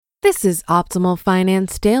This is Optimal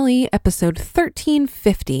Finance Daily, episode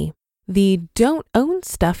 1350, the Don't Own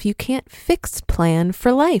Stuff You Can't Fix Plan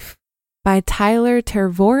for Life by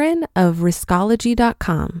Tervooren of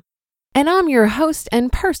Riskology.com. And I'm your host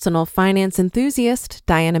and personal finance enthusiast,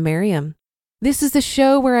 Diana Merriam. This is the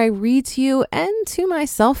show where I read to you and to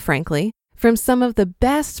myself, frankly, from some of the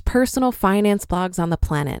best personal finance blogs on the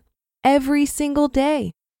planet every single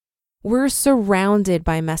day. We're surrounded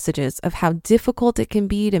by messages of how difficult it can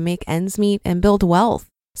be to make ends meet and build wealth.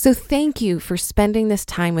 So thank you for spending this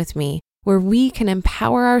time with me where we can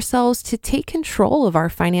empower ourselves to take control of our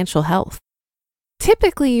financial health.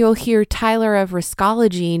 Typically, you'll hear Tyler of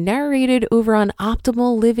Riskology narrated over on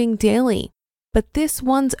Optimal Living Daily, but this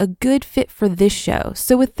one's a good fit for this show.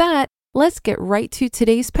 So with that, let's get right to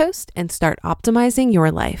today's post and start optimizing your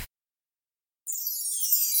life.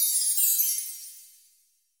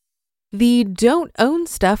 The Don't Own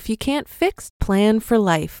Stuff You Can't Fix Plan for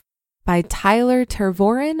Life by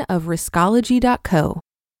Tervooren of Riskology.co.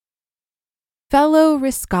 Fellow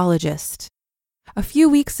Riskologist, a few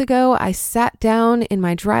weeks ago, I sat down in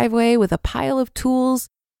my driveway with a pile of tools,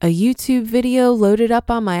 a YouTube video loaded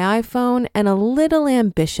up on my iPhone, and a little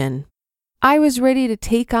ambition. I was ready to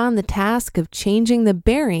take on the task of changing the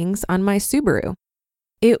bearings on my Subaru.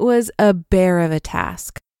 It was a bear of a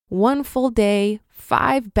task. 1 full day,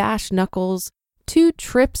 5 bashed knuckles, 2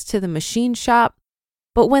 trips to the machine shop.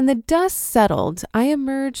 But when the dust settled, I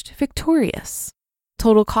emerged victorious.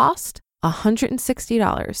 Total cost,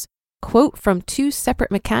 $160. Quote from 2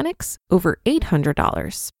 separate mechanics, over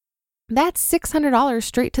 $800. That's $600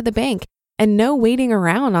 straight to the bank and no waiting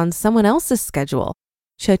around on someone else's schedule.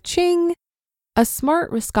 Cha-ching! A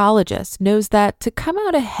smart riskologist knows that to come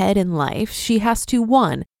out ahead in life, she has to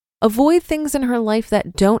 1, avoid things in her life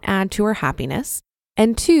that don't add to her happiness,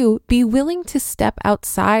 and 2, be willing to step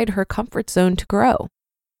outside her comfort zone to grow.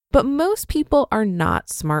 But most people are not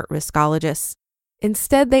smart riskologists.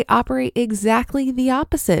 Instead, they operate exactly the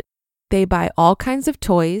opposite. They buy all kinds of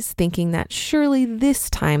toys, thinking that surely this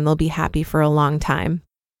time they'll be happy for a long time.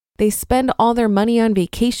 They spend all their money on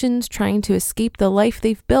vacations trying to escape the life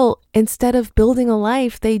they've built instead of building a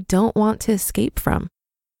life they don't want to escape from.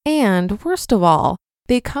 And worst of all,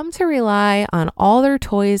 they come to rely on all their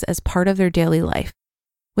toys as part of their daily life.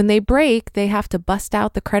 When they break, they have to bust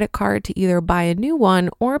out the credit card to either buy a new one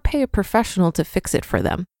or pay a professional to fix it for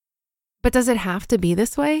them. But does it have to be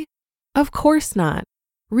this way? Of course not.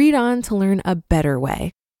 Read on to learn a better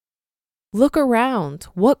way. Look around.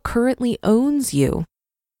 What currently owns you?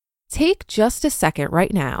 Take just a second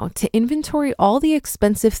right now to inventory all the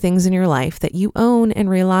expensive things in your life that you own and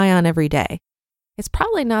rely on every day. It's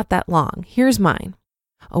probably not that long. Here's mine.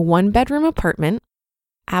 A 1-bedroom apartment,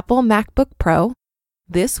 Apple MacBook Pro,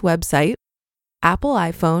 this website, Apple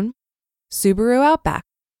iPhone, Subaru Outback.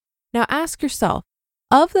 Now ask yourself,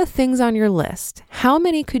 of the things on your list, how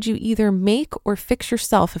many could you either make or fix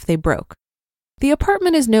yourself if they broke? The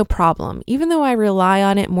apartment is no problem, even though I rely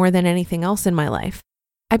on it more than anything else in my life.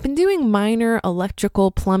 I've been doing minor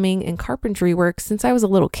electrical, plumbing, and carpentry work since I was a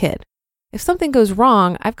little kid. If something goes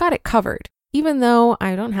wrong, I've got it covered, even though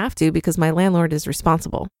I don't have to because my landlord is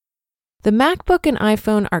responsible. The MacBook and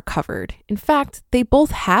iPhone are covered. In fact, they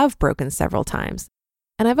both have broken several times,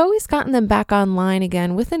 and I've always gotten them back online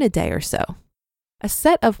again within a day or so. A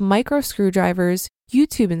set of micro screwdrivers,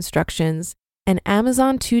 YouTube instructions, and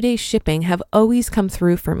Amazon 2-day shipping have always come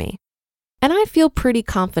through for me. And I feel pretty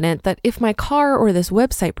confident that if my car or this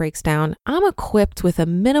website breaks down, I'm equipped with a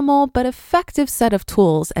minimal but effective set of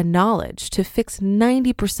tools and knowledge to fix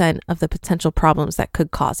 90% of the potential problems that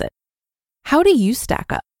could cause it. How do you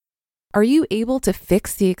stack up? Are you able to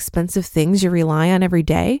fix the expensive things you rely on every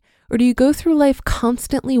day? Or do you go through life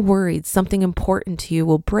constantly worried something important to you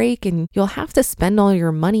will break and you'll have to spend all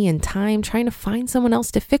your money and time trying to find someone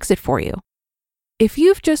else to fix it for you? If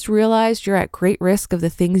you've just realized you're at great risk of the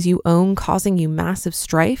things you own causing you massive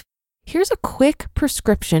strife, here's a quick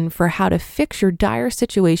prescription for how to fix your dire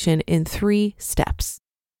situation in 3 steps.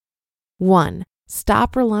 1,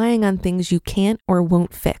 stop relying on things you can't or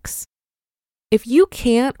won't fix. If you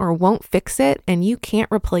can't or won't fix it and you can't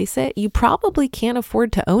replace it, you probably can't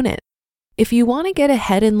afford to own it. If you want to get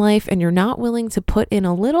ahead in life and you're not willing to put in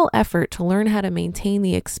a little effort to learn how to maintain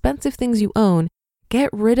the expensive things you own, get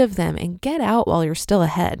rid of them and get out while you're still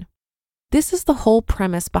ahead. This is the whole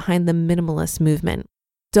premise behind the minimalist movement.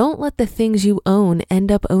 Don't let the things you own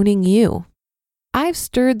end up owning you. I've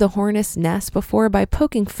stirred the hornet's nest before by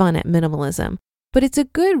poking fun at minimalism, but it's a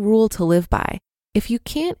good rule to live by. If you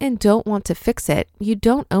can't and don't want to fix it, you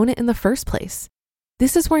don't own it in the first place.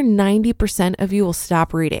 This is where 90% of you will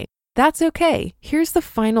stop reading. That's okay. Here's the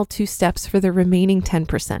final 2 steps for the remaining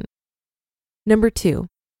 10%. Number 2,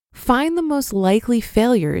 find the most likely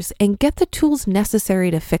failures and get the tools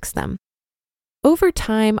necessary to fix them. Over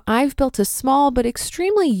time, I've built a small but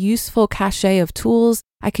extremely useful cache of tools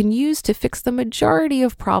I can use to fix the majority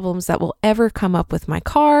of problems that will ever come up with my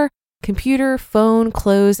car, computer, phone,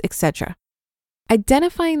 clothes, etc.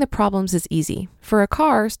 Identifying the problems is easy. For a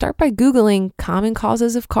car, start by Googling common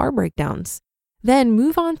causes of car breakdowns. Then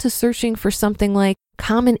move on to searching for something like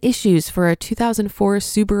common issues for a 2004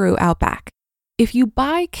 Subaru Outback. If you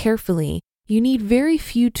buy carefully, you need very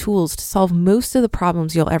few tools to solve most of the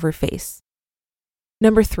problems you'll ever face.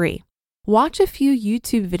 Number 3, watch a few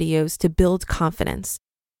YouTube videos to build confidence.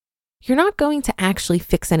 You're not going to actually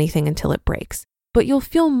fix anything until it breaks, but you'll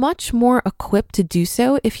feel much more equipped to do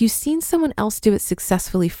so if you've seen someone else do it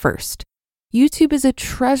successfully first. YouTube is a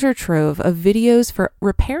treasure trove of videos for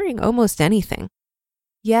repairing almost anything.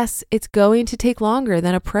 Yes, it's going to take longer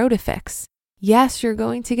than a pro to fix. Yes, you're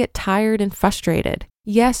going to get tired and frustrated.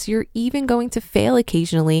 Yes, you're even going to fail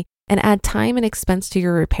occasionally and add time and expense to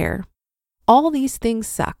your repair. All these things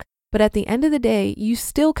suck, but at the end of the day, you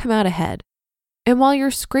still come out ahead. And while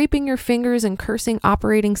you're scraping your fingers and cursing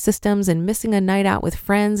operating systems and missing a night out with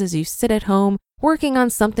friends as you sit at home working on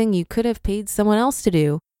something you could have paid someone else to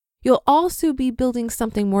do, you'll also be building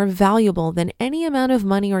something more valuable than any amount of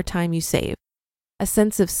money or time you save: a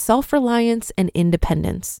sense of self-reliance and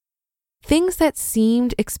independence. Things that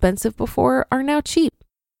seemed expensive before are now cheap.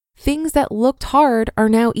 Things that looked hard are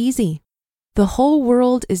now easy. The whole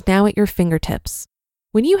world is now at your fingertips.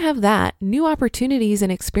 When you have that, new opportunities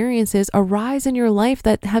and experiences arise in your life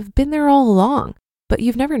that have been there all along, but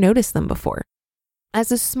you've never noticed them before.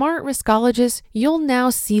 As a smart riskologist, you'll now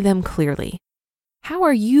see them clearly. How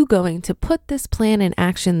are you going to put this plan in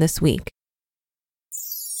action this week?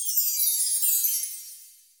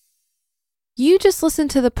 You just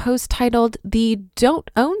listened to the post titled "The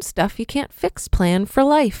Don't Own Stuff You Can't Fix Plan for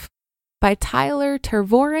Life" by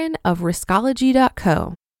Tervooren of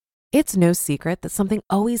Riskology.co. It's no secret that something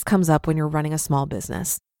always comes up when you're running a small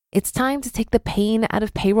business. It's time to take the pain out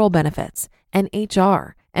of payroll benefits and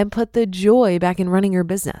HR and put the joy back in running your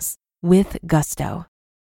business with Gusto.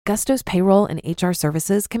 Gusto's payroll and HR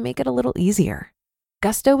services can make it a little easier.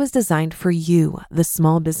 Gusto was designed for you, the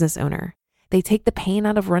small business owner. They take the pain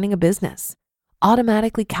out of running a business,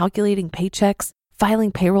 automatically calculating paychecks,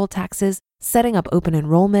 filing payroll taxes, setting up open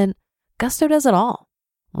enrollment. Gusto does it all.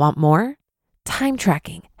 Want more? Time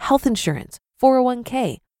tracking, health insurance,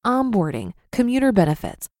 401k, onboarding, commuter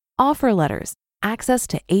benefits, offer letters, access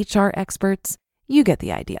to HR experts. You get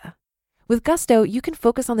the idea. With Gusto, you can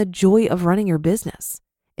focus on the joy of running your business.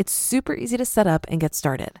 It's super easy to set up and get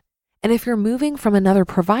started. And if you're moving from another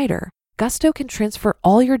provider, Gusto can transfer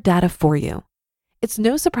all your data for you. It's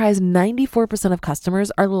no surprise 94% of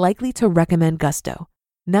customers are likely to recommend Gusto.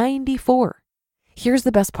 94. Here's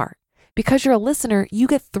the best part. Because you're a listener, you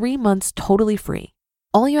get 3 months totally free.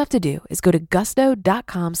 All you have to do is go to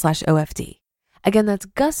gusto.com/OFD. Again, that's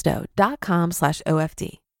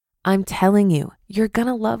gusto.com/OFD. I'm telling you, you're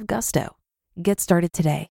gonna love Gusto. Get started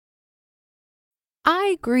today.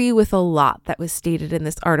 I agree with a lot that was stated in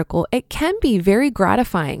this article. It can be very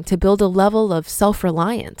gratifying to build a level of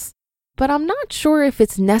self-reliance, but I'm not sure if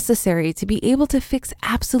it's necessary to be able to fix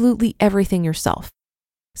absolutely everything yourself.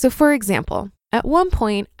 So for example, at one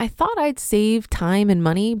point, I thought I'd save time and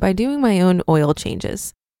money by doing my own oil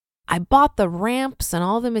changes. I bought the ramps and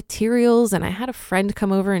all the materials, and I had a friend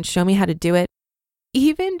come over and show me how to do it.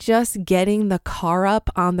 Even just getting the car up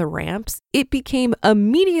on the ramps, it became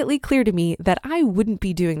immediately clear to me that I wouldn't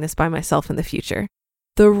be doing this by myself in the future.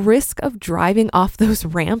 The risk of driving off those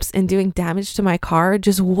ramps and doing damage to my car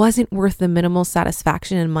just wasn't worth the minimal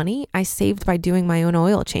satisfaction and money I saved by doing my own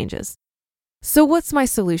oil changes. So what's my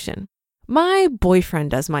solution? My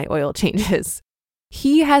boyfriend does my oil changes.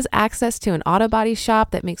 He has access to an auto body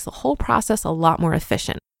shop that makes the whole process a lot more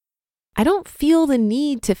efficient. I don't feel the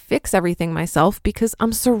need to fix everything myself because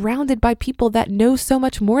I'm surrounded by people that know so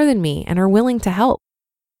much more than me and are willing to help.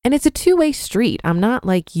 And it's a two-way street. I'm not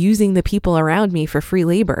like using the people around me for free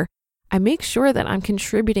labor. I make sure that I'm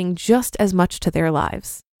contributing just as much to their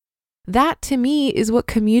lives. That to me is what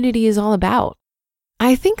community is all about.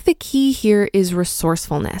 I think the key here is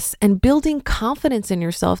resourcefulness and building confidence in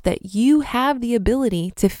yourself that you have the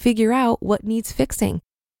ability to figure out what needs fixing,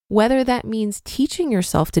 whether that means teaching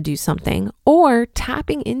yourself to do something or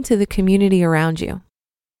tapping into the community around you.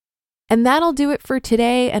 And that'll do it for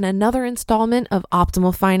today and another installment of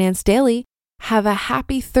Optimal Finance Daily. Have a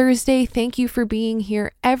happy Thursday. Thank you for being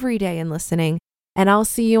here every day and listening. And I'll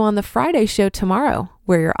see you on the Friday show tomorrow,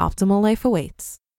 where your optimal life awaits.